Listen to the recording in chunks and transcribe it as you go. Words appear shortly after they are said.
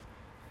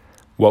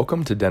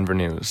Welcome to Denver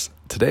News.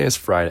 Today is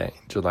Friday,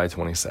 July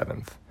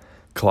 27th.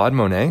 Claude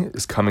Monet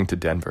is coming to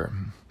Denver.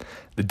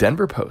 The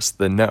Denver Post,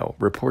 The Know,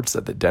 reports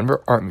that the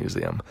Denver Art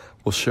Museum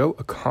will show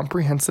a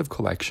comprehensive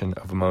collection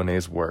of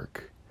Monet's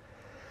work.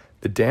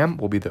 The Dam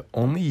will be the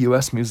only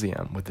U.S.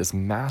 museum with this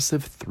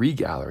massive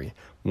 3-gallery,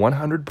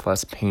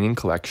 100-plus painting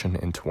collection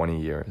in 20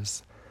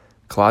 years.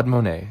 Claude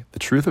Monet, The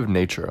Truth of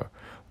Nature,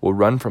 will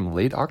run from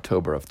late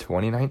October of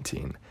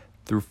 2019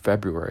 through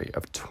February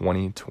of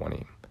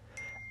 2020.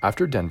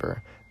 After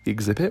Denver, the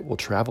exhibit will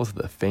travel to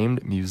the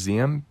famed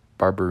Museum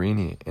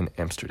Barberini in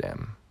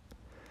Amsterdam.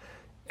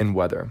 In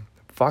weather,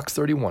 Fox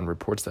 31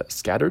 reports that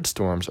scattered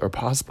storms are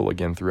possible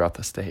again throughout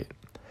the state.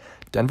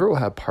 Denver will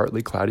have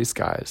partly cloudy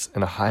skies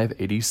and a high of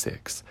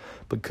 86,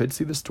 but could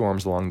see the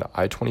storms along the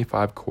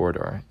I-25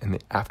 corridor in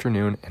the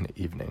afternoon and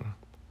evening.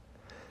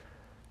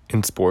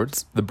 In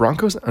sports, the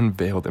Broncos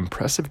unveiled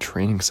impressive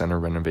training center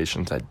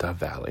renovations at Dove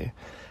Valley.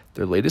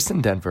 Their latest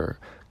in Denver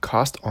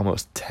cost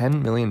almost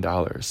 $10 million,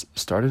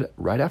 started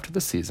right after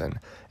the season,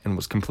 and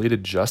was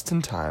completed just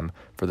in time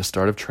for the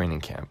start of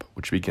training camp,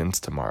 which begins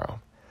tomorrow.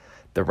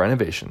 The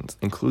renovations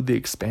include the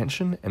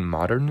expansion and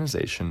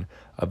modernization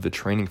of the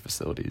training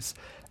facilities,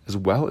 as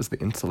well as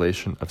the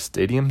installation of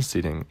stadium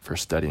seating for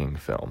studying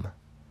film.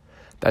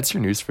 That's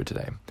your news for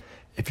today.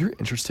 If you're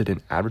interested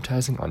in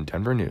advertising on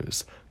Denver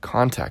News,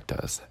 contact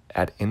us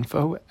at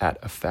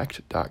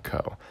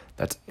info@effect.co.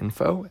 That's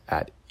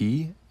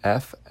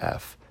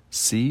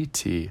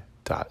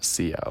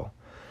info@EFFCT.co.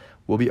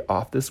 We'll be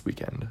off this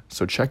weekend,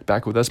 so check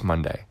back with us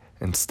Monday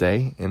and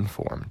stay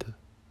informed.